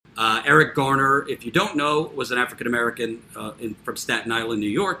Eric Garner, if you don't know, was an African-American from Staten Island, New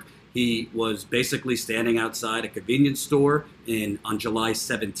York. He was basically standing outside a convenience store on July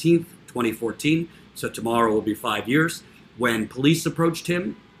 17th, 2014. So tomorrow will be 5 years. When police approached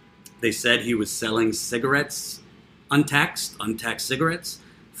him, they said he was selling cigarettes, untaxed cigarettes.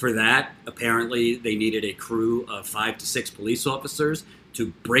 For that, apparently, they needed a crew of 5 to 6 police officers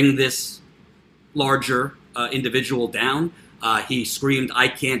to bring this larger individual down. He screamed, "I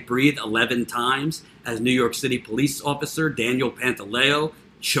can't breathe," 11 times as New York City police officer Daniel Pantaleo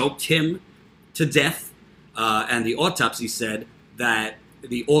choked him to death. And the autopsy said that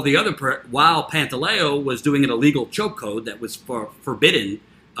while Pantaleo was doing an illegal choke code that was forbidden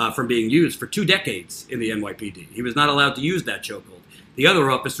from being used for 2 decades in the NYPD. He was not allowed to use that chokehold. The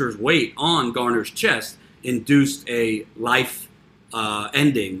other officer's weight on Garner's chest induced a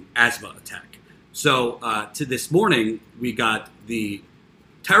life-ending asthma attack. So to this morning, we got the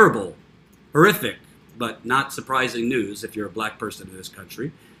terrible, horrific, but not surprising news if you're a black person in this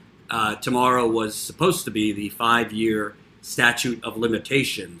country. Tomorrow was supposed to be the 5-year statute of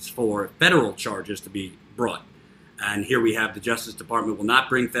limitations for federal charges to be brought. And here we have the Justice Department will not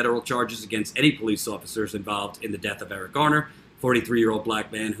bring federal charges against any police officers involved in the death of Eric Garner, 43-year-old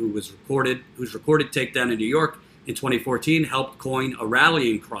black man whose recorded takedown in New York in 2014 helped coin a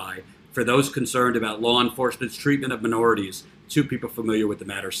rallying cry for those concerned about law enforcement's treatment of minorities. 2 people familiar with the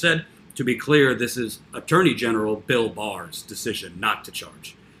matter said. To be clear, this is Attorney General Bill Barr's decision not to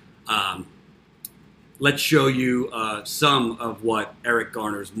charge. Let's show you some of what Eric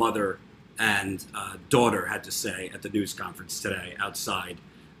Garner's mother and daughter had to say at the news conference today outside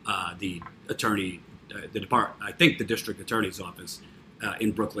the department, I think the district attorney's office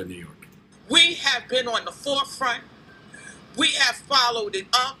in Brooklyn, New York. We have been on the forefront. We have followed it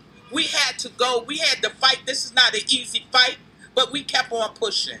up. We had to go. We had to fight. This is not an easy fight, but we kept on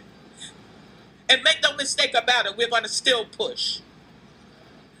pushing. And make no mistake about it, we're going to still push.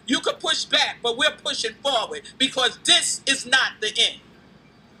 You could push back, but we're pushing forward because this is not the end.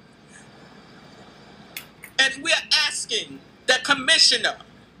 And we're asking the commissioner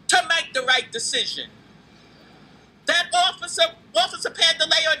to make the right decision. That Officer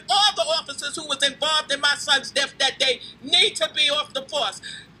Pantaleo and all the officers who was involved in my son's death that day need to be off the force.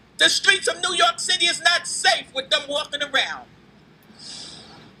 The streets of New York City is not safe with them walking around.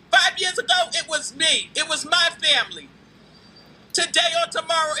 5 years ago, it was me. It was my family. Today or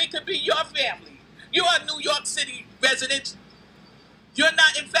tomorrow, it could be your family. You are New York City residents. You're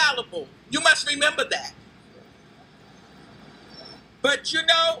not infallible. You must remember that. But you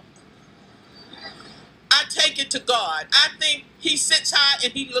know, I take it to God. I think he sits high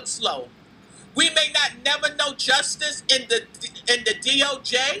and he looks low. We may not never know justice in the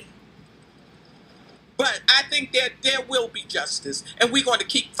DOJ, but I think there will be justice. And we're going to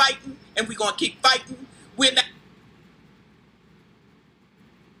keep fighting, and we're going to keep fighting. We're not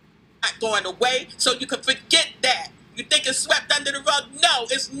going away, so you can forget that. You think it's swept under the rug? No,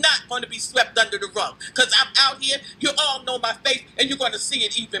 it's not going to be swept under the rug. Because I'm out here, you all know my face, and you're going to see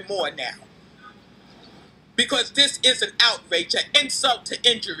it even more now. Because this is an outrage, an insult to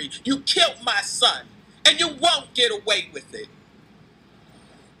injury. You killed my son, and you won't get away with it.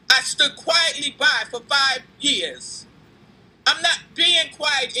 I stood quietly by for 5 years. I'm not being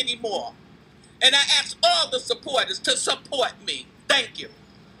quiet anymore. And I ask all the supporters to support me. Thank you.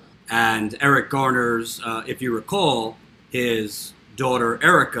 And Eric Garner's, if you recall, his daughter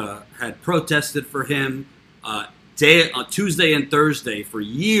Erica had protested for him on Tuesday and Thursday for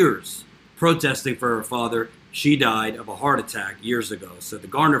years, protesting for her father. She died of a heart attack years ago. So the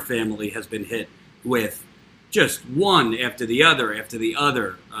Garner family has been hit with just one after the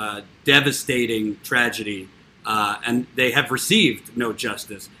other, devastating tragedy, and they have received no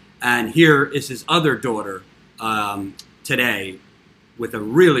justice. And here is his other daughter today with a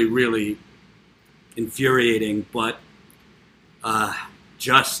really, really infuriating but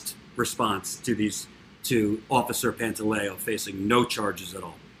just response to Officer Pantaleo facing no charges at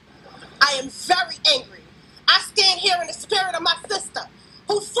all. I am very angry. I stand here in the spirit of my sister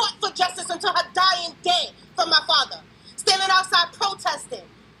who fought for justice until her dying day for my father, standing outside protesting.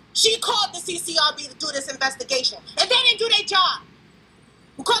 She called the CCRB to do this investigation, and they didn't do their job.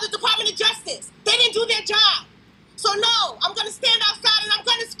 We called the Department of Justice. They didn't do their job. So no, I'm going to stand outside and I'm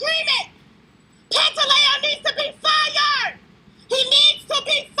going to scream it. Pantaleo needs to be fired. He needs to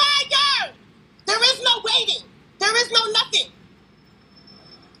be fired. There is no waiting. There is no nothing.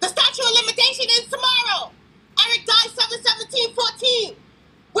 The statute of limitation is tomorrow. Eric died 7/17/14.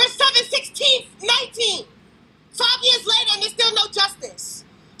 We're 7/16/19. 5 years later and there's still no justice.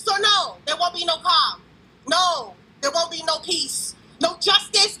 So no, there won't be no calm. No, there won't be no peace. No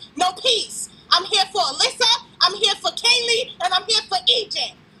justice, no peace. I'm here for Alyssa, I'm here for Kaylee, and I'm here for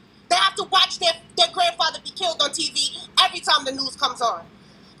EJ. They have to watch their grandfather be killed on TV every time the news comes on.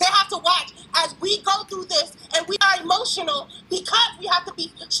 They have to watch as we go through this, and we are emotional because we have to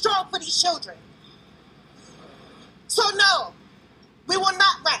be strong for these children. So no, we will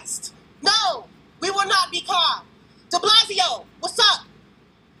not rest. No, we will not be calm. De Blasio, what's up?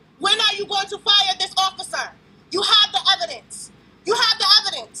 When are you going to fire this officer? You have the evidence. You have the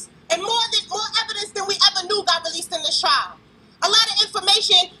evidence. And more evidence than we ever knew got released in this trial. A lot of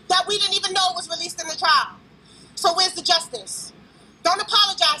information that we didn't even know was released in the trial. So where's the justice? Don't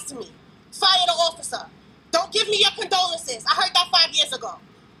apologize to me. Fire the officer. Don't give me your condolences. I heard that 5 years ago.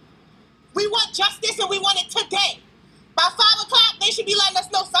 We want justice and we want it today. By 5 o'clock, they should be letting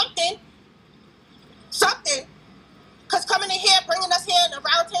us know something. Something. Because coming in here, bringing us here in a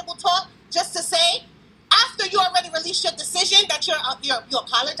roundtable talk just to say, after you already released your decision that you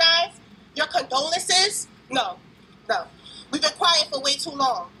apologize, your condolences, no. We've been quiet for way too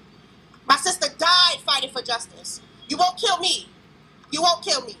long. My sister died fighting for justice. You won't kill me. You won't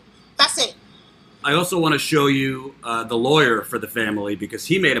kill me. That's it. I also want to show you the lawyer for the family, because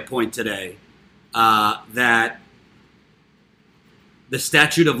he made a point today that the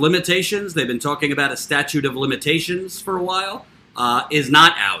statute of limitations, they've been talking about a statute of limitations for a while, is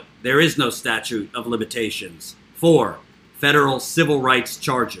not out. There is no statute of limitations for federal civil rights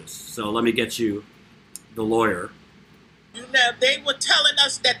charges. So let me get you the lawyer. You know, they were telling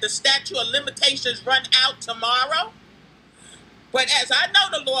us that the statute of limitations run out tomorrow. But as I know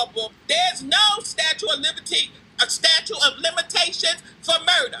the law book, there's no statute of limitations for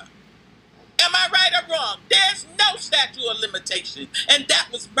murder. Am I right or wrong? There's no statute of limitations. And that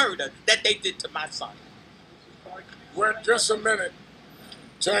was murder that they did to my son. Well, just a minute.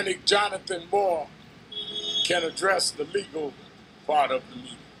 Attorney Jonathan Moore can address the legal part of the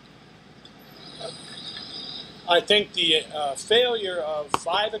meeting. I think the failure of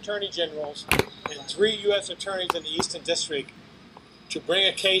 5 attorney generals and 3 U.S. attorneys in the Eastern District to bring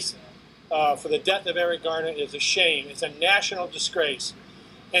a case for the death of Eric Garner is a shame. It's a national disgrace.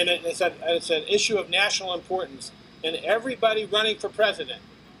 And it's an issue of national importance. And everybody running for president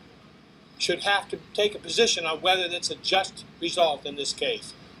should have to take a position on whether it's a just result in this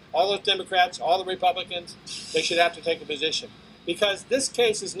case. All the Democrats, all the Republicans, they should have to take a position. Because this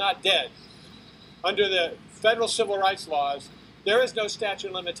case is not dead. Under the federal civil rights laws, there is no statute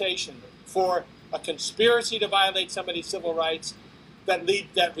of limitation for a conspiracy to violate somebody's civil rights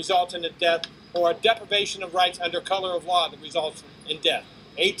that results in a death, or a deprivation of rights under color of law that results in death.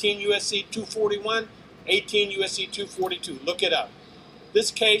 18 U.S.C. 241, 18 U.S.C. 242. Look it up. This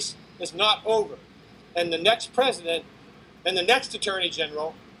case is not over. And the next president and the next attorney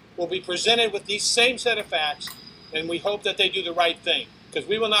general will be presented with these same set of facts, and we hope that they do the right thing, because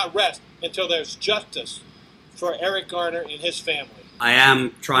we will not rest until there's justice for Eric Garner and his family. I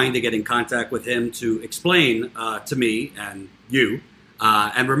am trying to get in contact with him to explain to me and you.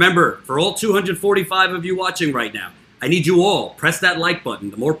 And remember, for all 245 of you watching right now, I need you all, press that like button.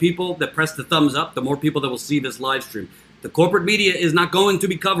 The more people that press the thumbs up, the more people that will see this live stream. The corporate media is not going to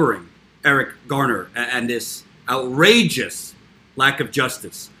be covering Eric Garner and this outrageous lack of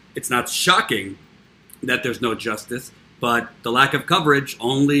justice. It's not shocking that there's no justice, but the lack of coverage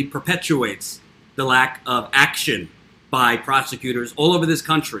only perpetuates the lack of action by prosecutors all over this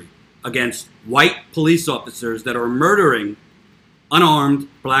country against white police officers that are murdering unarmed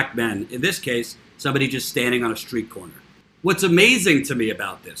black men. In this case, somebody just standing on a street corner. What's amazing to me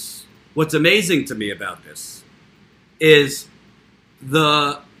about this is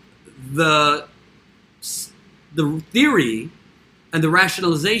the theory and the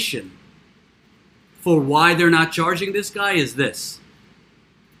rationalization for why they're not charging this guy is this.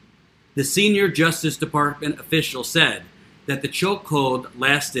 The senior Justice Department official said that the chokehold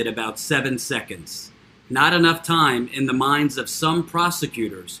lasted about 7 seconds. Not enough time in the minds of some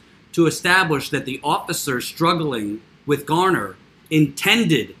prosecutors to establish that the officer struggling with Garner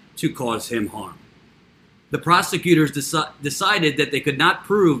intended to cause him harm. The prosecutors decided that they could not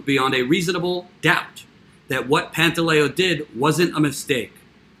prove beyond a reasonable doubt that what Pantaleo did wasn't a mistake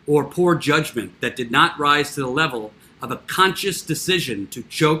or poor judgment that did not rise to the level of a conscious decision to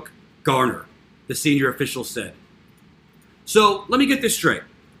choke Garner, the senior official said. So let me get this straight.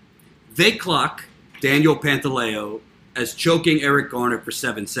 They clock Daniel Pantaleo as choking Eric Garner for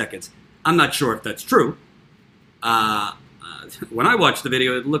 7 seconds. I'm not sure if that's true. When I watched the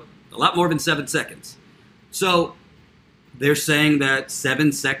video, it looked a lot more than 7 seconds. So they're saying that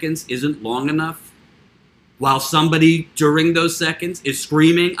 7 seconds isn't long enough, while somebody during those seconds is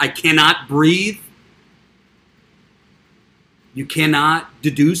screaming, "I cannot breathe." You cannot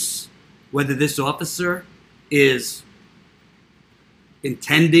deduce whether this officer is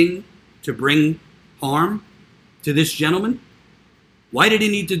intending to bring harm to this gentleman. Why did he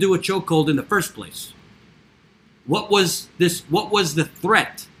need to do a chokehold in the first place? What was the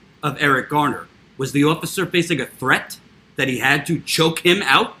threat of Eric Garner? Was the officer facing a threat that he had to choke him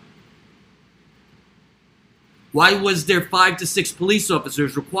out? Why was there 5 to 6 police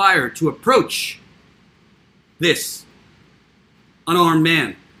officers required to approach this unarmed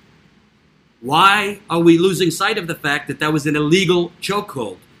man? Why are we losing sight of the fact that that was an illegal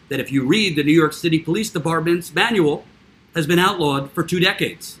chokehold? That if you read the New York City Police Department's manual, has been outlawed for 2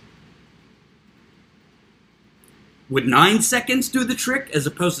 decades. Would 9 seconds do the trick as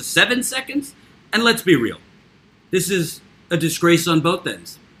opposed to 7 seconds? And let's be real. This is a disgrace on both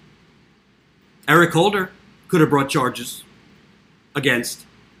ends. Eric Holder could have brought charges against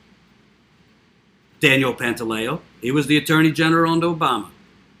Daniel Pantaleo. He was the Attorney General under Obama.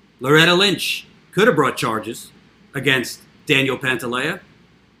 Loretta Lynch could have brought charges against Daniel Pantaleo,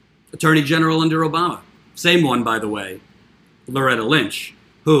 Attorney General under Obama. Same one, by the way, Loretta Lynch,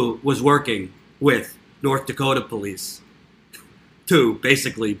 who was working with North Dakota police to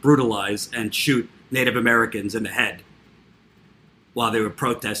basically brutalize and shoot Native Americans in the head while they were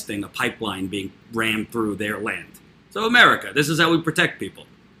protesting a pipeline being rammed through their land. So America, this is how we protect people.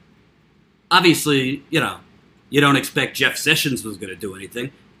 Obviously, you don't expect Jeff Sessions was going to do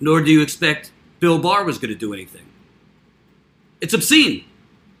anything, nor do you expect Bill Barr was going to do anything. It's obscene.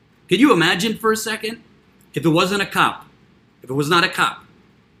 Can you imagine for a second if it wasn't a cop, if it was not a cop,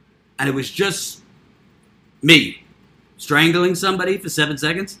 and it was just me strangling somebody for 7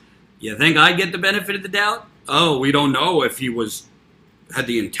 seconds? You think I'd get the benefit of the doubt? Oh, we don't know if he had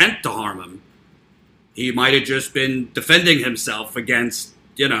the intent to harm him. He might have just been defending himself against,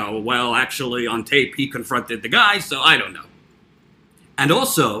 actually on tape he confronted the guy, so I don't know. And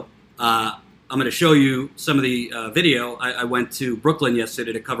also, I'm going to show you some of the video. I went to Brooklyn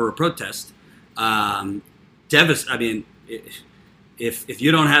yesterday to cover a protest. If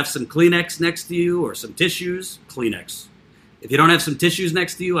you don't have some Kleenex next to you or some tissues, Kleenex. If you don't have some tissues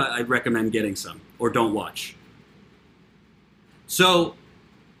next to you, I'd recommend getting some, or don't watch. So,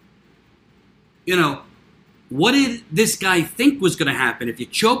 what did this guy think was going to happen if you're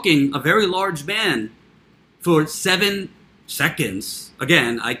choking a very large man for 7 seconds?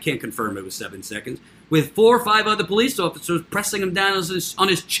 Again, I can't confirm it was 7 seconds. With 4 or 5 other police officers pressing him down on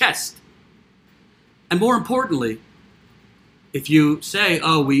his chest. And more importantly, if you say,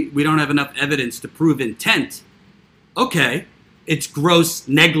 oh, we don't have enough evidence to prove intent, okay, it's gross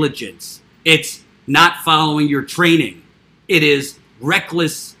negligence. It's not following your training. It is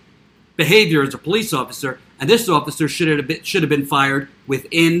reckless behavior as a police officer, and this officer should have been fired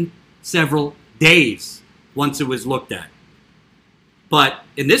within several days once it was looked at. But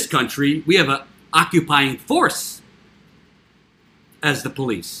in this country, we have an occupying force as the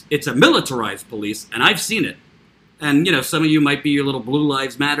police. It's a militarized police, and I've seen it. And, some of you might be your little Blue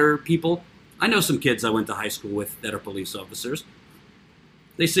Lives Matter people. I know some kids I went to high school with that are police officers.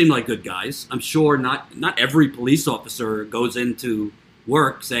 They seem like good guys. I'm sure not every police officer goes into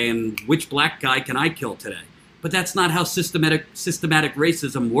work saying, which black guy can I kill today? But that's not how systematic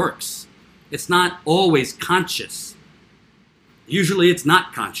racism works. It's not always conscious. Usually it's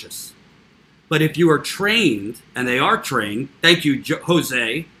not conscious. But if you are trained, and they are trained, thank you,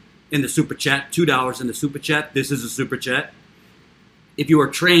 Jose, in the Super Chat, $2 in the Super Chat. This is a Super Chat. If you are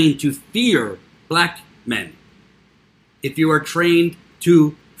trained to fear black men, if you are trained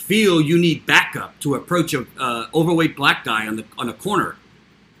to feel you need backup to approach an overweight black guy on a corner,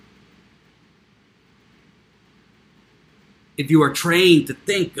 if you are trained to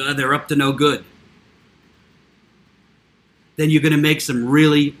think they're up to no good, then you're going to make some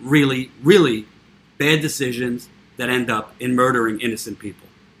really, really, really bad decisions that end up in murdering innocent people.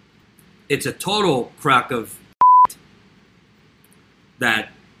 It's a total crock of that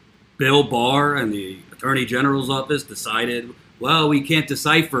Bill Barr and the Attorney General's office decided, well, we can't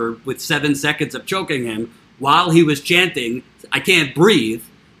decipher with 7 seconds of choking him while he was chanting, I can't breathe.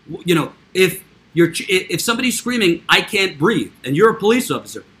 If somebody's screaming, I can't breathe, and you're a police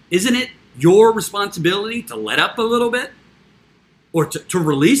officer, isn't it your responsibility to let up a little bit? Or to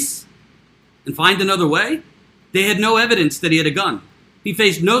release and find another way? They had no evidence that he had a gun. He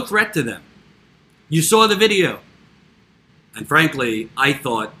faced no threat to them. You saw the video. And frankly, I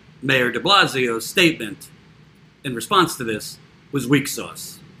thought Mayor de Blasio's statement in response to this was weak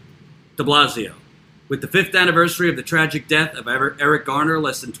sauce. De Blasio, with the 5th anniversary of the tragic death of Eric Garner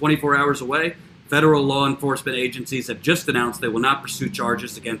less than 24 hours away, federal law enforcement agencies have just announced they will not pursue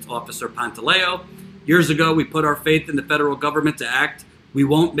charges against Officer Pantaleo Years ago, we put our faith in the federal government to act. We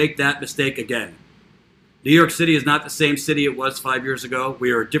won't make that mistake again. New York City is not the same city it was 5 years ago.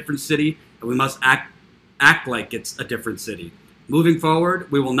 We are a different city, and we must act like it's a different city. Moving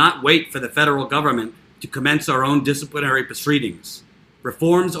forward, we will not wait for the federal government to commence our own disciplinary proceedings.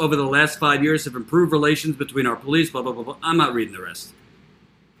 Reforms over the last 5 years have improved relations between our police, blah, blah, blah, blah. I'm not reading the rest.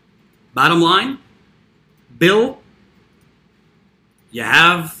 Bottom line, Bill, you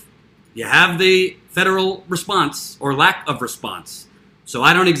have the federal response or lack of response. So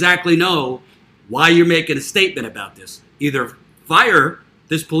I don't exactly know why you're making a statement about this. Either fire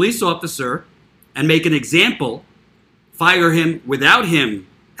this police officer and make an example, fire him without him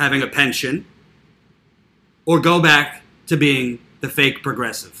having a pension, or go back to being the fake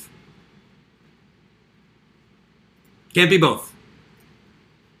progressive. Can't be both.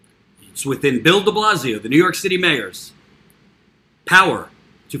 It's within Bill de Blasio, the New York City mayor's power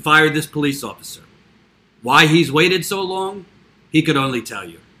to fire this police officer. Why he's waited so long, he could only tell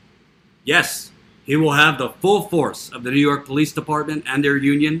you. Yes, he will have the full force of the New York Police Department and their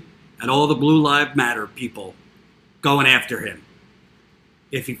union and all the Blue Lives Matter people going after him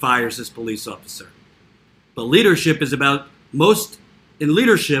if he fires this police officer. But leadership is about in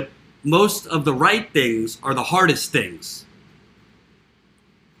leadership, most of the right things are the hardest things.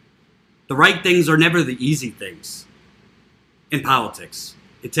 The right things are never the easy things in politics.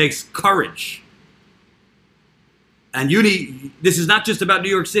 It takes courage. And this is not just about New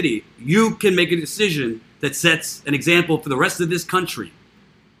York City. You can make a decision that sets an example for the rest of this country.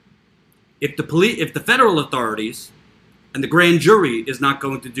 If the federal authorities and the grand jury is not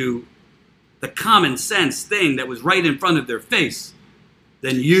going to do the common sense thing that was right in front of their face,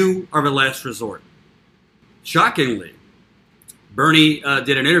 then you are the last resort. Shockingly, Bernie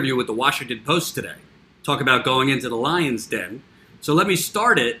did an interview with the Washington Post today, talk about going into the lion's den. So let me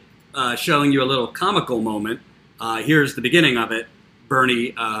start it showing you a little comical moment. Here's the beginning of it.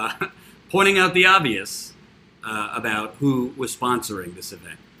 Bernie pointing out the obvious about who was sponsoring this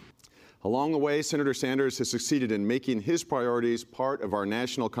event. Along the way, Senator Sanders has succeeded in making his priorities part of our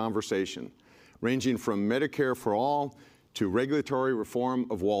national conversation, ranging from Medicare for all to regulatory reform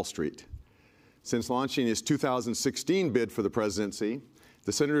of Wall Street. Since launching his 2016 bid for the presidency,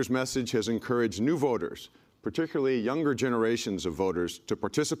 the senator's message has encouraged new voters, particularly younger generations of voters, to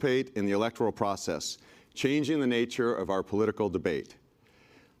participate in the electoral process, changing the nature of our political debate.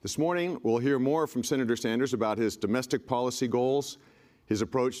 This morning, we'll hear more from Senator Sanders about his domestic policy goals, his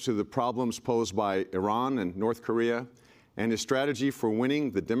approach to the problems posed by Iran and North Korea, and his strategy for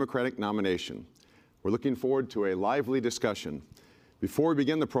winning the Democratic nomination. We're looking forward to a lively discussion. Before we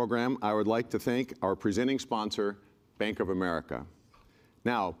begin the program, I would like to thank our presenting sponsor, Bank of America.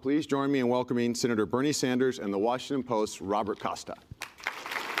 Now, please join me in welcoming Senator Bernie Sanders and the Washington Post's Robert Costa.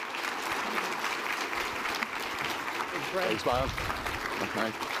 Thanks, Bob.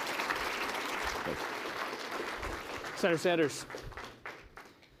 Okay. Senator Sanders,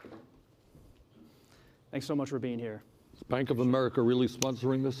 thanks so much for being here. Is Bank of America really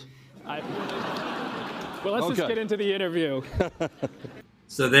sponsoring this? Well, let's just get into the interview.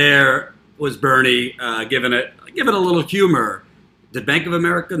 So there was Bernie giving a little humor. Did Bank of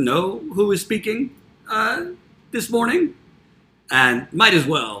America know who was speaking this morning? And might as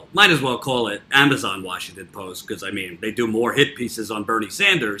well call it Amazon Washington Post, because, I mean, they do more hit pieces on Bernie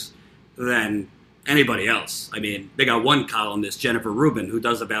Sanders than anybody else. I mean, they got one columnist, Jennifer Rubin, who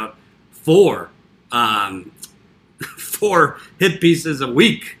does about four hit pieces a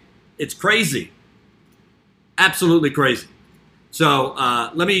week. It's crazy. Absolutely crazy. So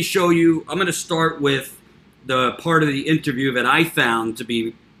let me show you. I'm going to start with the part of the interview that I found to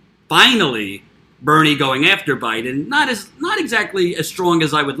be finally Bernie going after Biden. Not exactly as strong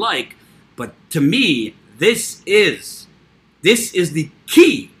as I would like, but to me, this is the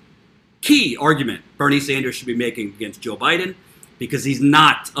key argument Bernie Sanders should be making against Joe Biden, because he's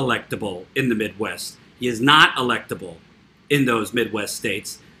not electable in the Midwest. He is not electable in those Midwest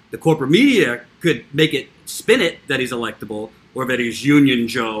states. The corporate media could spin it that he's electable, or that he's Union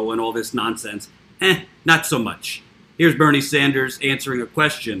Joe and all this nonsense. Not so much. Here's Bernie Sanders answering a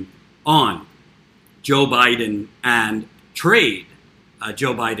question on Joe Biden and trade.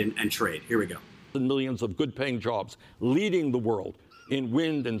 Here we go. Millions of good-paying jobs, leading the world in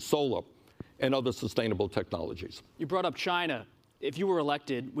wind and solar and other sustainable technologies. You brought up China. If you were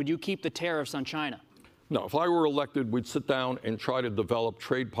elected, would you keep the tariffs on China? No, if I were elected, we'd sit down and try to develop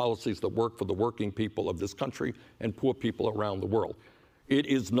trade policies that work for the working people of this country and poor people around the world. It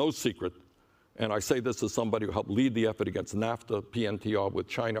is no secret, and I say this as somebody who helped lead the effort against NAFTA, PNTR with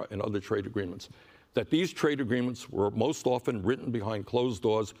China and other trade agreements, that these trade agreements were most often written behind closed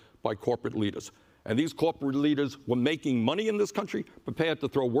doors by corporate leaders. And these corporate leaders were making money in this country, prepared to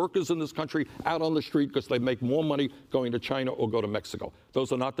throw workers in this country out on the street because they make more money going to China or go to Mexico.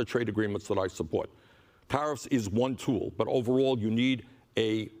 Those are not the trade agreements that I support. Tariffs is one tool, but overall you need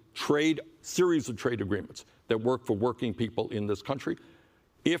a series of trade agreements that work for working people in this country.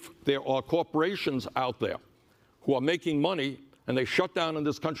 If there are corporations out there who are making money and they shut down in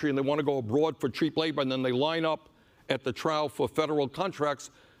this country and they want to go abroad for cheap labor and then they line up at the trial for federal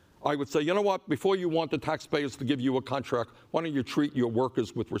contracts, I would say, you know what, before you want the taxpayers to give you a contract, why don't you treat your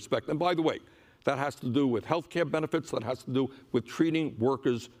workers with respect? And by the way, that has to do with health care benefits, that has to do with treating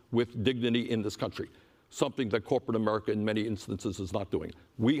workers with dignity in this country, something that corporate America in many instances is not doing.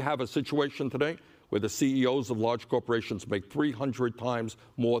 We have a situation today where the CEOs of large corporations make 300 times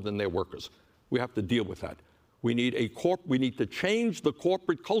more than their workers. We have to deal with that. We need to change the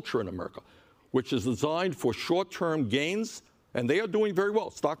corporate culture in America, which is designed for short-term gains. And they are doing very well.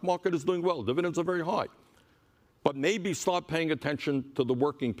 Stock market is doing well. Dividends are very high. But maybe start paying attention to the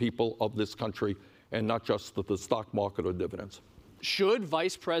working people of this country and not just to the stock market or dividends. Should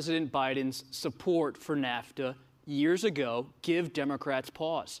Vice President Biden's support for NAFTA years ago give Democrats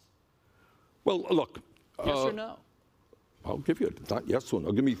pause? Well, look. Yes or no? I'll give you not yes or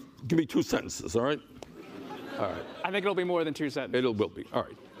no. Give me 2 sentences, all right? All right. I think it'll be more than 2 sentences. It will be. All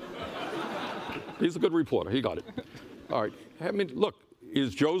right. He's a good reporter. He got it. All right. I mean, look,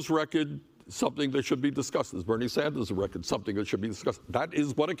 is Joe's record something that should be discussed? Is Bernie Sanders' record something that should be discussed? That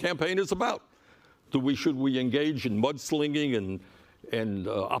is what a campaign is about. Should we engage in mudslinging and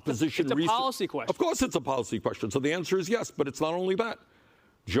opposition? It's a policy question. Of course it's a policy question. So the answer is yes, but it's not only that.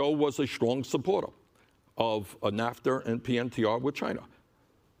 Joe was a strong supporter of a NAFTA and PNTR with China.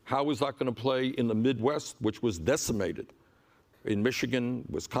 How is that going to play in the Midwest, which was decimated? In Michigan,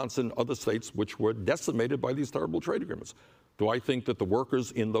 Wisconsin, other states which were decimated by these terrible trade agreements. Do I think that the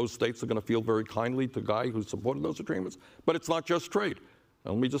workers in those states are going to feel very kindly to the guy who supported those agreements? But it's not just trade.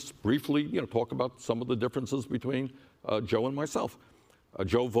 Now, let me just briefly talk about some of the differences between Joe and myself.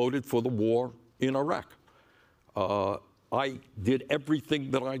 Joe voted for the war in Iraq. I did everything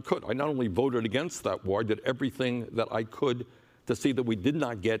that I could. I not only voted against that war, I did everything that I could to see that we did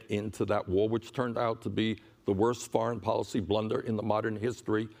not get into that war, which turned out to be the worst foreign policy blunder in the modern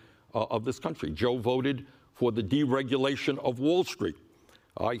history of this country. Joe voted for the deregulation of Wall Street.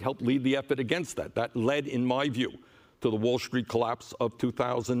 I helped lead the effort against that. That led, in my view, to the Wall Street collapse of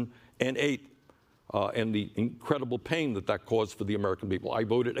 2008 and the incredible pain that caused for the American people. I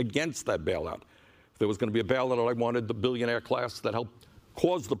voted against that bailout. If there was going to be a bailout, I wanted the billionaire class that helped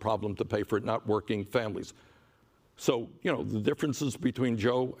cause the problem to pay for it, not working families. So, the differences between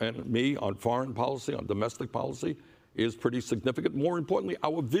Joe and me on foreign policy, on domestic policy, is pretty significant. More importantly,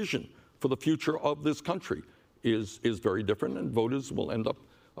 our vision for the future of this country is very different, and voters will end up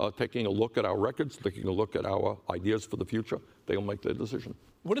taking a look at our records, taking a look at our ideas for the future. They will make their decision.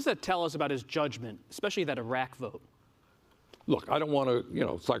 What does that tell us about his judgment, especially that Iraq vote? Look, I don't want to,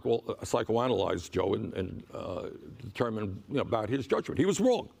 psychoanalyze Joe and determine about his judgment. He was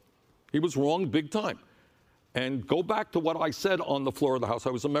wrong. He was wrong big time. And go back to what I said on the floor of the House. I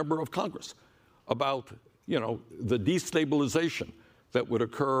was a member of Congress about, the destabilization that would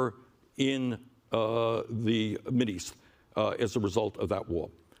occur in the Mideast as a result of that war.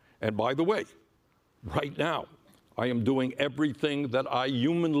 And by the way, right now, I am doing everything that I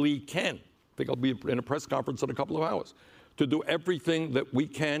humanly can. I think I'll be in a press conference in a couple of hours to do everything that we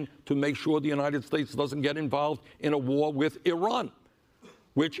can to make sure the United States doesn't get involved in a war with Iran,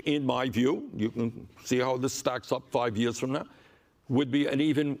 which, in my view, you can see how this stacks up 5 years from now, would be an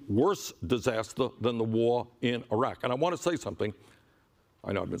even worse disaster than the war in Iraq. And I want to say something.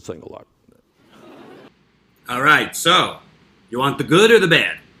 I know I've been saying a lot. All right, so you want the good or the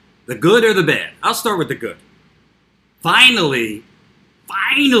bad? The good or the bad? I'll start with the good. Finally,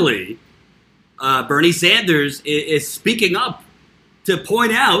 Bernie Sanders is speaking up to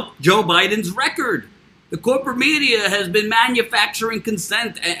point out Joe Biden's record. The corporate media has been manufacturing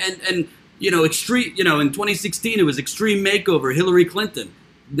consent and extreme, in 2016 it was extreme makeover Hillary Clinton.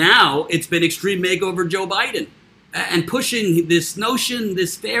 Now it's been extreme makeover Joe Biden, and pushing this notion,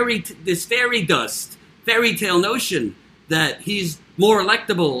 this fairy tale notion that he's more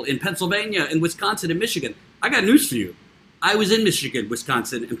electable in Pennsylvania and Wisconsin and Michigan. I got news for you. I was in Michigan,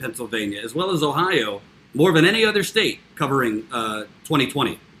 Wisconsin, and Pennsylvania, as well as Ohio, more than any other state covering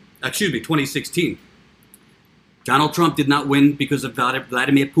 2016. Donald Trump did not win because of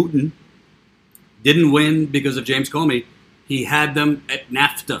Vladimir Putin. Didn't win because of James Comey. He had them at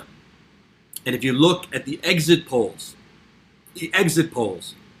NAFTA. And if you look at the exit polls in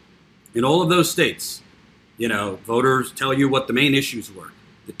all of those states, voters tell you what the main issues were.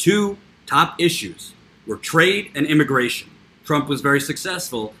 The two top issues were trade and immigration. Trump was very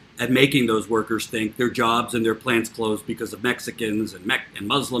successful at making those workers think their jobs and their plants closed because of Mexicans and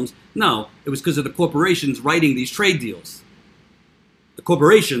Muslims. No, it was because of the corporations writing these trade deals. The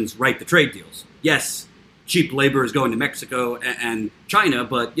corporations write the trade deals. Yes, cheap labor is going to Mexico and China,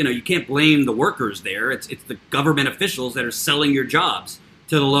 but you can't blame the workers there. It's the government officials that are selling your jobs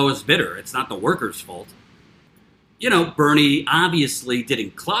to the lowest bidder. It's not the workers' fault. Bernie obviously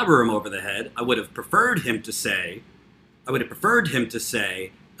didn't clobber him over the head. I would have preferred him to say,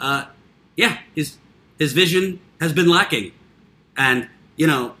 yeah, his vision has been lacking. And,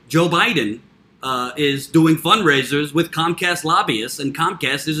 Joe Biden is doing fundraisers with Comcast lobbyists, and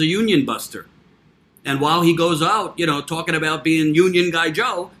Comcast is a union buster. And while he goes out, talking about being Union Guy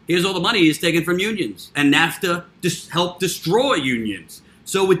Joe, here's all the money he's taking from unions. And NAFTA helped destroy unions.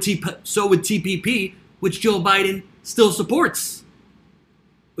 So would TPP, which Joe Biden still supports.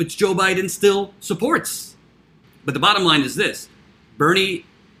 But the bottom line is this. Bernie,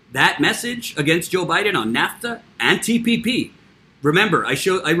 that message against Joe Biden on NAFTA and TPP. Remember, I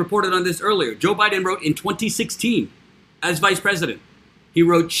reported on this earlier. Joe Biden wrote in 2016 as vice president. He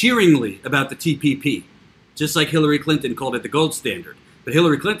wrote cheeringly about the TPP, just like Hillary Clinton called it the gold standard. But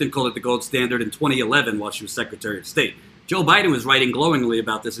Hillary Clinton called it the gold standard in 2011 while she was Secretary of State. Joe Biden was writing glowingly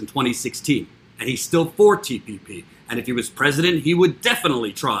about this in 2016, and he's still for TPP. And if he was president, he would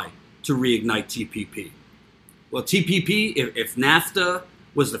definitely try to reignite TPP. Well, TPP, if NAFTA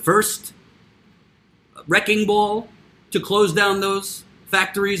was the first wrecking ball to close down those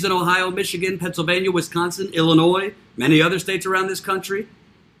factories in Ohio, Michigan, Pennsylvania, Wisconsin, Illinois, many other states around this country,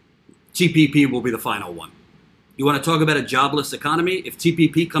 TPP will be the final one. You want to talk about a jobless economy? If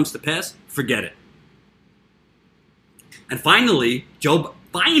TPP comes to pass, forget it. And finally,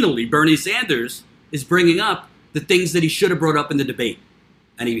 Bernie Sanders is bringing up the things that he should have brought up in the debate.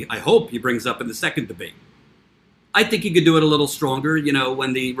 And I hope he brings up in the second debate. I think he could do it a little stronger.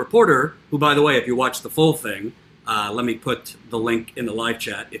 When the reporter, who, by the way, if you watch the full thing, let me put the link in the live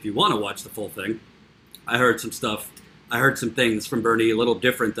chat if you want to watch the full thing. I heard some stuff. I heard some things from Bernie a little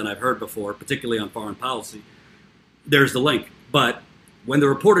different than I've heard before, particularly on foreign policy. There's the link. But when the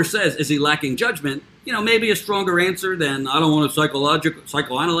reporter says, is he lacking judgment, maybe a stronger answer than, I don't want to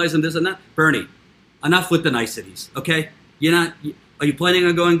psychoanalyze him, this and that. Bernie, enough with the niceties, okay? Are you planning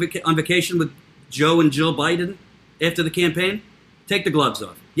on going on vacation with Joe and Jill Biden after the campaign? Take the gloves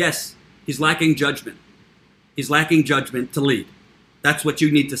off. Yes, he's lacking judgment. He's lacking judgment to lead. That's what you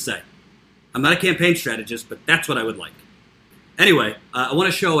need to say. I'm not a campaign strategist, but that's what I would like. Anyway, I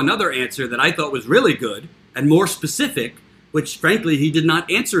want to show another answer that I thought was really good and more specific, which frankly, he did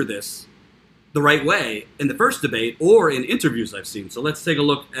not answer this the right way in the first debate or in interviews I've seen. So let's take a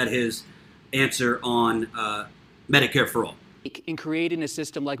look at his answer on Medicare for All. In creating a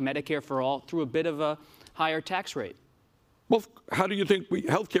system like Medicare for All through a bit of a higher tax rate? Well, how do you think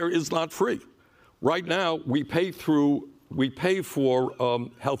healthcare is not free? Right now, we pay for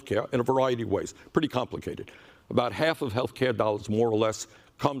healthcare in a variety of ways. Pretty complicated. About half of healthcare dollars, more or less,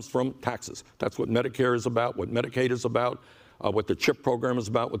 comes from taxes. That's what Medicare is about, what Medicaid is about, what the CHIP program is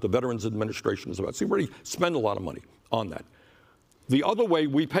about, what the Veterans Administration is about. So you already spend a lot of money on that. The other way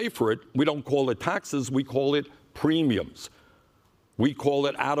we pay for it, we don't call it taxes, we call it premiums. We call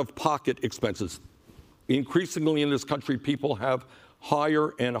it out-of-pocket expenses. Increasingly in this country, people have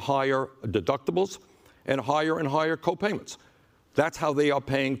higher and higher deductibles and higher co-payments. That's how they are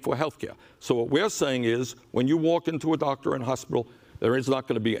paying for health care. So what we're saying is, when you walk into a doctor and hospital, there is not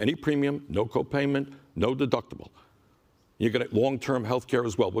going to be any premium, no co-payment, no deductible. You're going to long-term health care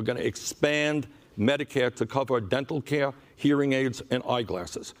as well. We're going to expand Medicare to cover dental care, hearing aids, and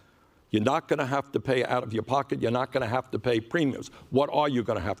eyeglasses. You're not going to have to pay out of your pocket. You're not going to have to pay premiums. What are you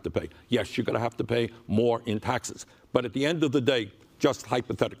going to have to pay? Yes, you're going to have to pay more in taxes. But at the end of the day, just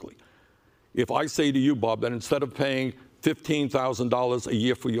hypothetically, if I say to you, Bob, that instead of paying $15,000 a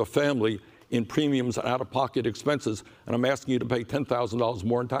year for your family in premiums and out-of-pocket expenses, and I'm asking you to pay $10,000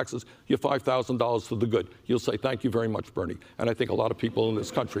 more in taxes, you're $5,000 for the good. You'll say, thank you very much, Bernie. And I think a lot of people in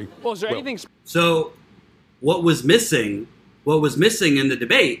this country Well, is there will. anything... So what was missing in the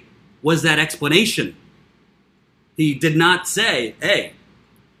debate was that explanation. He did not say, hey,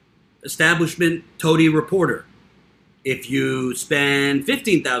 establishment toady reporter, if you spend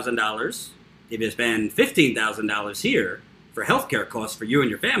 $15,000, if you spend $15,000 here for healthcare costs for you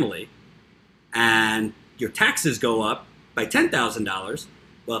and your family, and your taxes go up by $10,000,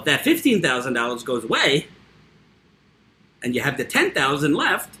 well, if that $15,000 goes away, and you have the $10,000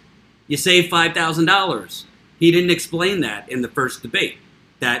 left, you save $5,000. He didn't explain that in the first debate.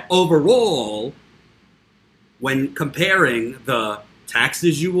 That overall, when comparing the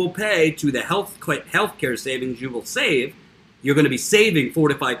taxes you will pay to the healthcare savings you will save, you're going to be saving $4,000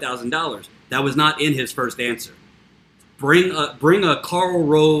 to $5,000. That was not in his first answer. Bring a Karl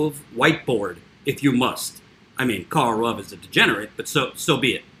Rove whiteboard if you must. I mean, Karl Rove is a degenerate, but so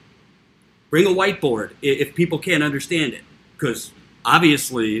be it. Bring a whiteboard if people can't understand it, because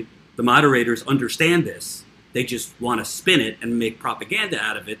obviously the moderators understand this. They just want to spin it and make propaganda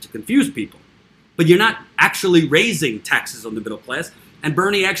out of it to confuse people. But you're not actually raising taxes on the middle class, and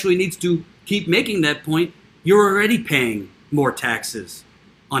Bernie actually needs to keep making that point. You're already paying more taxes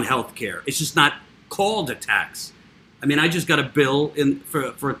on health care. It's just not called a tax. I mean, I just got a bill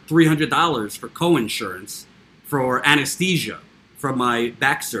for $300 for co-insurance for anesthesia from my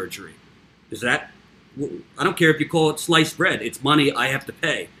back surgery. Is that, I don't care if you call it sliced bread. It's money I have to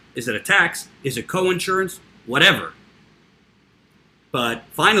pay. Is it a tax? Is it co-insurance? Whatever. But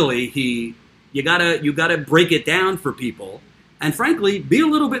finally, you gotta break it down for people, and frankly, be a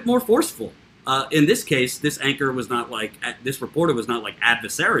little bit more forceful. In this case, this reporter was not like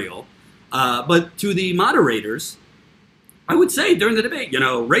adversarial, but to the moderators, I would say during the debate,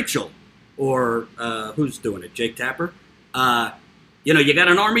 Rachel, or who's doing it, Jake Tapper, you got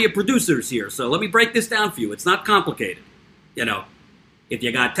an army of producers here, so let me break this down for you. It's not complicated. If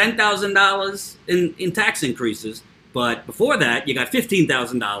you got $10,000 in tax increases, but before that, you got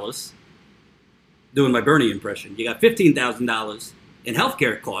 $15,000, doing my Bernie impression, you got $15,000 in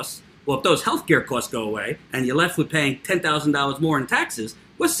healthcare costs. Well, if those healthcare costs go away and you're left with paying $10,000 more in taxes,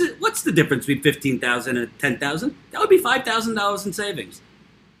 what's the difference between $15,000 and $10,000? That would be $5,000 in savings.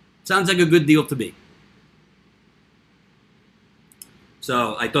 Sounds like a good deal to me.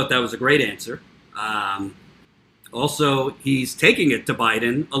 So I thought that was a great answer. Also, he's taking it to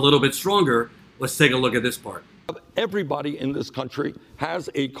Biden a little bit stronger. Let's take a look at this part. Everybody in this country has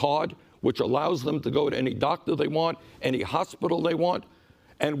a card which allows them to go to any doctor they want, any hospital they want,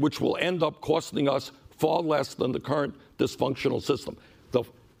 and which will end up costing us far less than the current dysfunctional system. The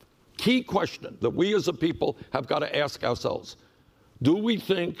key question that we as a people have got to ask ourselves, do we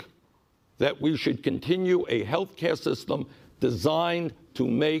think that we should continue a healthcare system designed to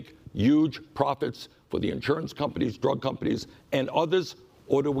make huge profits for the insurance companies, drug companies, and others,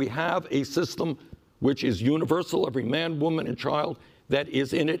 or do we have a system which is universal, every man, woman, and child that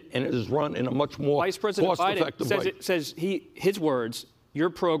is in it, and it is run in a much more Vice President cost-effective way? says his words, your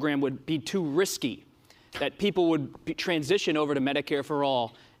program would be too risky, that people would transition over to Medicare for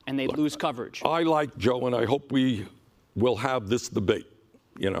all and they'd lose coverage. I like Joe, and I hope we will have this debate,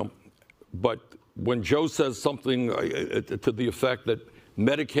 But when Joe says something to the effect that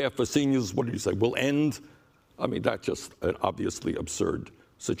Medicare for seniors, what did you say, will end? I mean, that's just an obviously absurd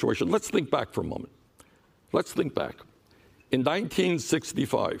situation. Let's think back for a moment. Let's think back. In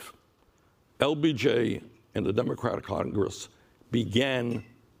 1965, LBJ and the Democratic Congress began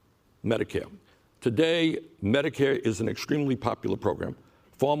Medicare. Today, Medicare is an extremely popular program,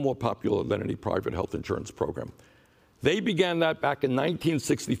 far more popular than any private health insurance program. They began that back in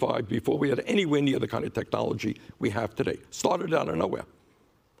 1965 before we had anywhere near the kind of technology we have today. Started out of nowhere.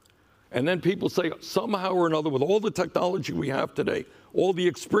 And then people say somehow or another, with all the technology we have today, all the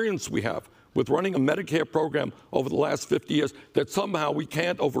experience we have with running a Medicare program over the last 50 years, that somehow we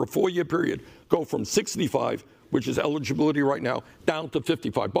can't, over a 4-year period, go from 65, which is eligibility right now, down to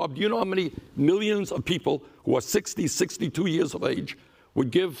 55. Bob, do you know how many millions of people who are 60, 62 years of age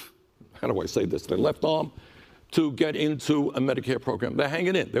would give, how do I say this, their left arm to get into a Medicare program? They're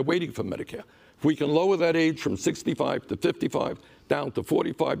hanging in. They're waiting for Medicare. If we can lower that age from 65 to 55, down to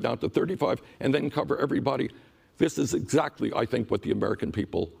 45, down to 35, and then cover everybody, this is exactly, I think, what the American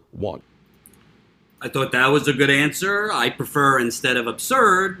people want. I thought that was a good answer. I prefer, instead of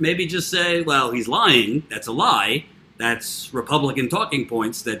absurd, maybe just say, well, he's lying. That's a lie. That's Republican talking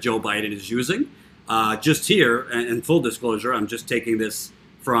points that Joe Biden is using. Just here, and full disclosure, I'm just taking this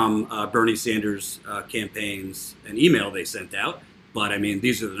from Bernie Sanders' campaigns, an email they sent out. But, I mean,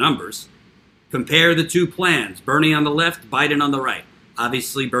 these are the numbers. Compare the two plans. Bernie on the left, Biden on the right.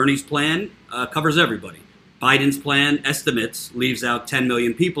 Obviously, Bernie's plan covers everybody. Biden's plan estimates leaves out 10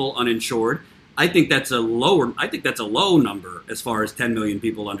 million people uninsured. I think that's a low number as far as 10 million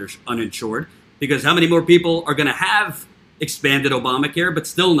people uninsured, because how many more people are going to have expanded Obamacare but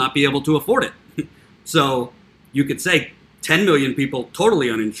still not be able to afford it? So you could say 10 million people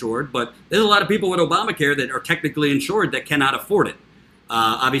totally uninsured, but there's a lot of people with Obamacare that are technically insured that cannot afford it.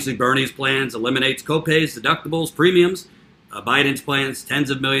 Obviously, Bernie's plans eliminates copays, deductibles, premiums. Biden's plans, tens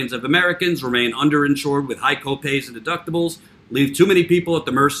of millions of Americans remain underinsured with high copays and deductibles, leave too many people at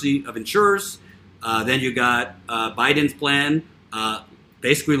the mercy of insurers. Then you got Biden's plan,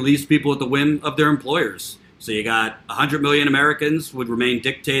 basically leaves people at the whim of their employers. So you got 100 million Americans would remain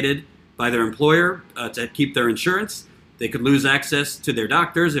dictated by their employer to keep their insurance. They could lose access to their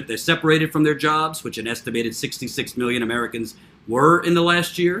doctors if they're separated from their jobs, which an estimated 66 million Americans were in the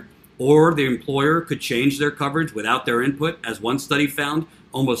last year. Or the employer could change their coverage without their input. As one study found,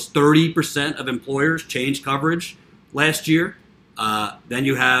 almost 30% of employers changed coverage last year. Then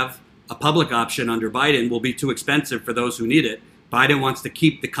you have a public option under Biden will be too expensive for those who need it. Biden wants to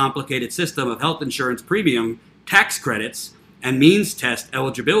keep the complicated system of health insurance premium tax credits and means test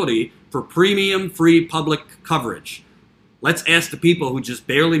eligibility for premium-free public coverage. Let's ask the people who just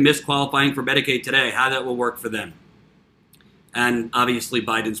barely missed qualifying for Medicaid today how that will work for them. And obviously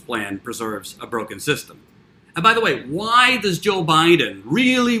Biden's plan preserves a broken system. And by the way, why does Joe Biden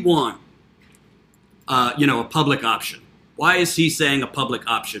really want, a public option? Why is he saying a public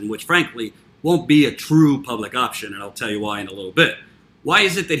option, which frankly won't be a true public option? And I'll tell you why in a little bit. Why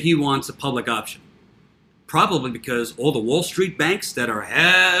is it that he wants a public option? Probably because all the Wall Street banks that are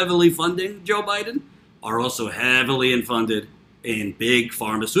heavily funding Joe Biden are also heavily funded in big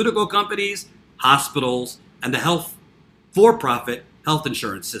pharmaceutical companies, hospitals, and the for-profit health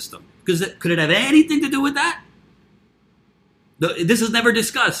insurance system. Because could it have anything to do with that? This is never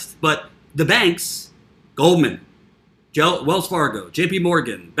discussed, but the banks, Goldman, Wells Fargo, JP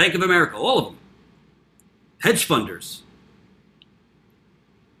Morgan, Bank of America, all of them, hedge funders,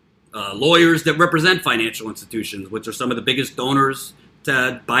 lawyers that represent financial institutions, which are some of the biggest donors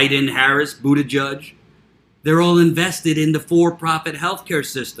to Biden, Harris, Buttigieg, they're all invested in the for-profit healthcare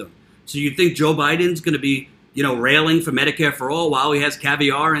system. So you think Joe Biden's going to be railing for Medicare for all while he has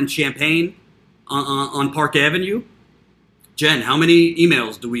caviar and champagne on Park Avenue? Jen, how many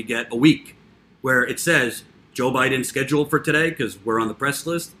emails do we get a week where it says Joe Biden scheduled for today because we're on the press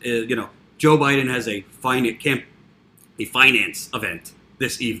list? Joe Biden has a finance event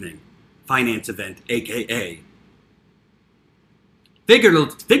this evening. Finance event, a.k.a.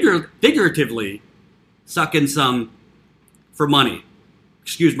 figuratively sucking some for money.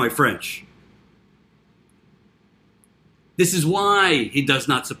 Excuse my French. This is why he does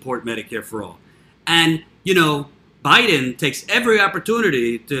not support Medicare for all. And, Biden takes every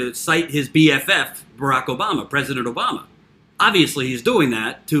opportunity to cite his BFF, Barack Obama, President Obama. Obviously, he's doing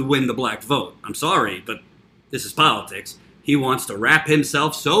that to win the black vote. I'm sorry, but this is politics. He wants to wrap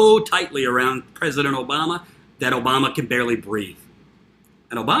himself so tightly around President Obama that Obama can barely breathe.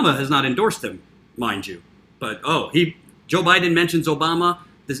 And Obama has not endorsed him, mind you. But, Joe Biden mentions Obama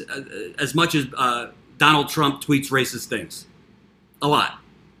as much as Donald Trump tweets racist things. A lot.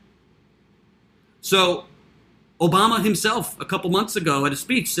 So Obama himself, a couple months ago at a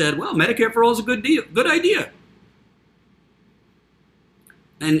speech, said, well, Medicare for all is a good idea.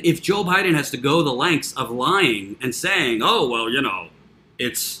 And if Joe Biden has to go the lengths of lying and saying,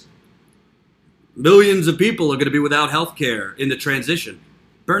 it's millions of people are going to be without health care in the transition.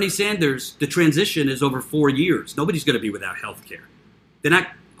 Bernie Sanders, the transition is over 4 years. Nobody's going to be without health care.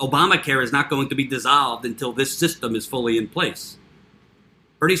 Obamacare is not going to be dissolved until this system is fully in place.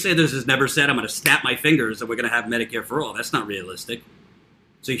 Bernie Sanders has never said, I'm going to snap my fingers and we're going to have Medicare for all. That's not realistic.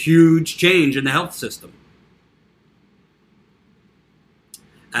 It's a huge change in the health system.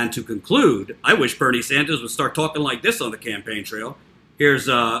 And to conclude, I wish Bernie Sanders would start talking like this on the campaign trail. Here's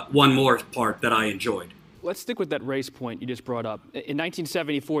one more part that I enjoyed. Let's stick with that race point you just brought up. In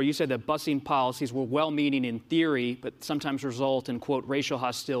 1974, you said that busing policies were well-meaning in theory, but sometimes result in, quote, racial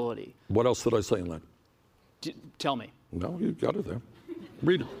hostility. What else did I say in that? Tell me. No, you got it there.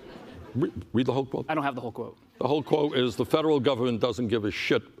 Read it. Read the whole quote. I don't have the whole quote. The whole quote is the federal government doesn't give a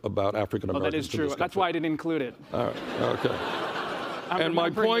shit about African Americans. That is true. That's why I didn't include it. All right. Okay. And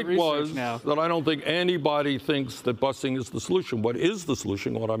my point was that I don't think anybody thinks that busing is the solution. What is the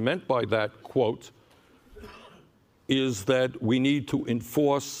solution? What I meant by that quote is that we need to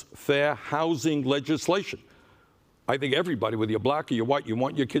enforce fair housing legislation. I think everybody, whether you're black or you're white, you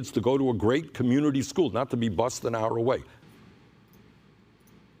want your kids to go to a great community school, not to be bused an hour away.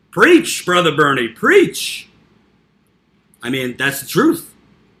 Preach, Brother Bernie, preach. I mean, that's the truth.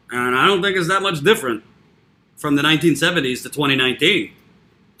 And I don't think it's that much different from the 1970s to 2019.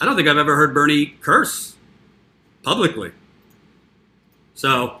 I don't think I've ever heard Bernie curse publicly.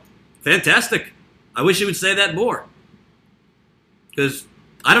 So, fantastic. I wish he would say that more. Because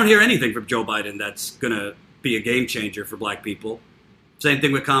I don't hear anything from Joe Biden that's going to be a game changer for black people. Same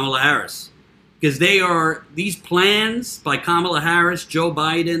thing with Kamala Harris. Because these plans by Kamala Harris, Joe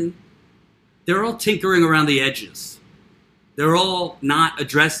Biden, they're all tinkering around the edges. They're all not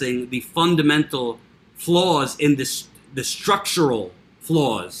addressing the fundamental flaws in the structural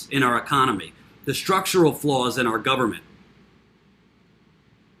flaws in our economy, the structural flaws in our government.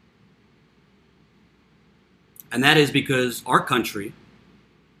 And that is because our country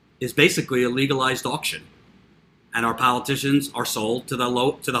is basically a legalized auction. And our politicians are sold to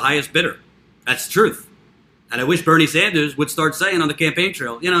the highest bidder. That's the truth. And I wish Bernie Sanders would start saying on the campaign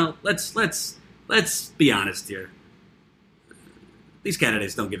trail, let's be honest here. These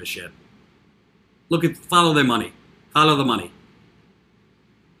candidates don't give a shit. Follow their money. Follow the money.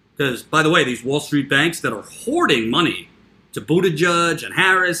 Because, by the way, these Wall Street banks that are hoarding money to Buttigieg and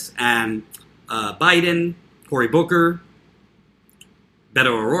Harris and Biden, Cory Booker, Beto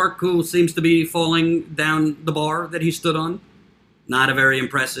O'Rourke, who seems to be falling down the bar that he stood on. Not a very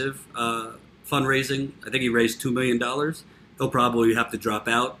impressive fundraising. I think he raised $2 million. He'll probably have to drop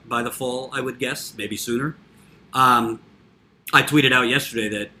out by the fall, I would guess, maybe sooner. I tweeted out yesterday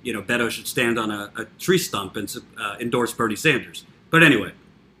that Beto should stand on a tree stump and endorse Bernie Sanders. But anyway,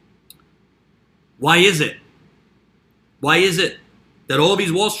 why is it? Why is it that all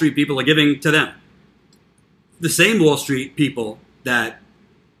these Wall Street people are giving to them? The same Wall Street people that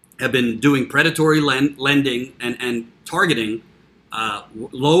have been doing predatory lending and targeting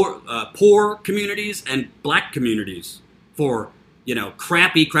poor communities and black communities for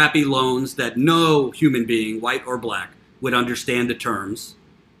crappy loans that no human being, white or black, would understand the terms,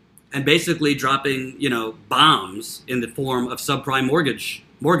 and basically dropping bombs in the form of subprime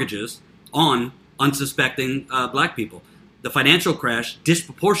mortgages on unsuspecting black people. The financial crash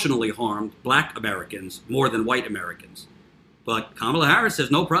disproportionately harmed black Americans more than white Americans. But Kamala Harris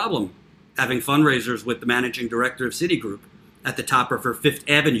has no problem having fundraisers with the managing director of Citigroup at the top of her Fifth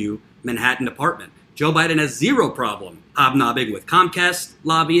Avenue Manhattan apartment. Joe Biden has zero problem hobnobbing with Comcast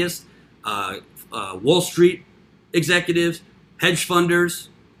lobbyists, Wall Street executives, hedge funders,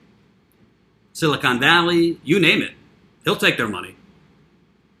 Silicon Valley, you name it. He'll take their money.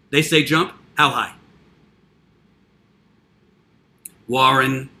 They say jump, how high?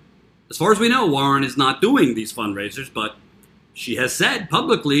 Warren, as far as we know, Warren is not doing these fundraisers, but she has said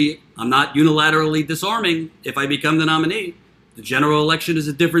publicly, I'm not unilaterally disarming if I become the nominee. The general election is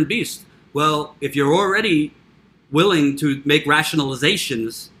a different beast. Well, if you're already willing to make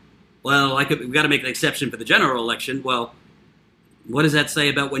rationalizations, well, we've got to make an exception for the general election. Well, what does that say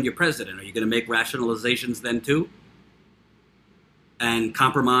about when you're president? Are you going to make rationalizations then too? And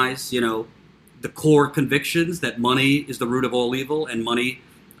compromise, the core convictions that money is the root of all evil and money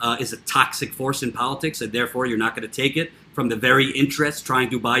is a toxic force in politics, and therefore you're not going to take it from the very interests trying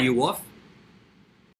to buy you off?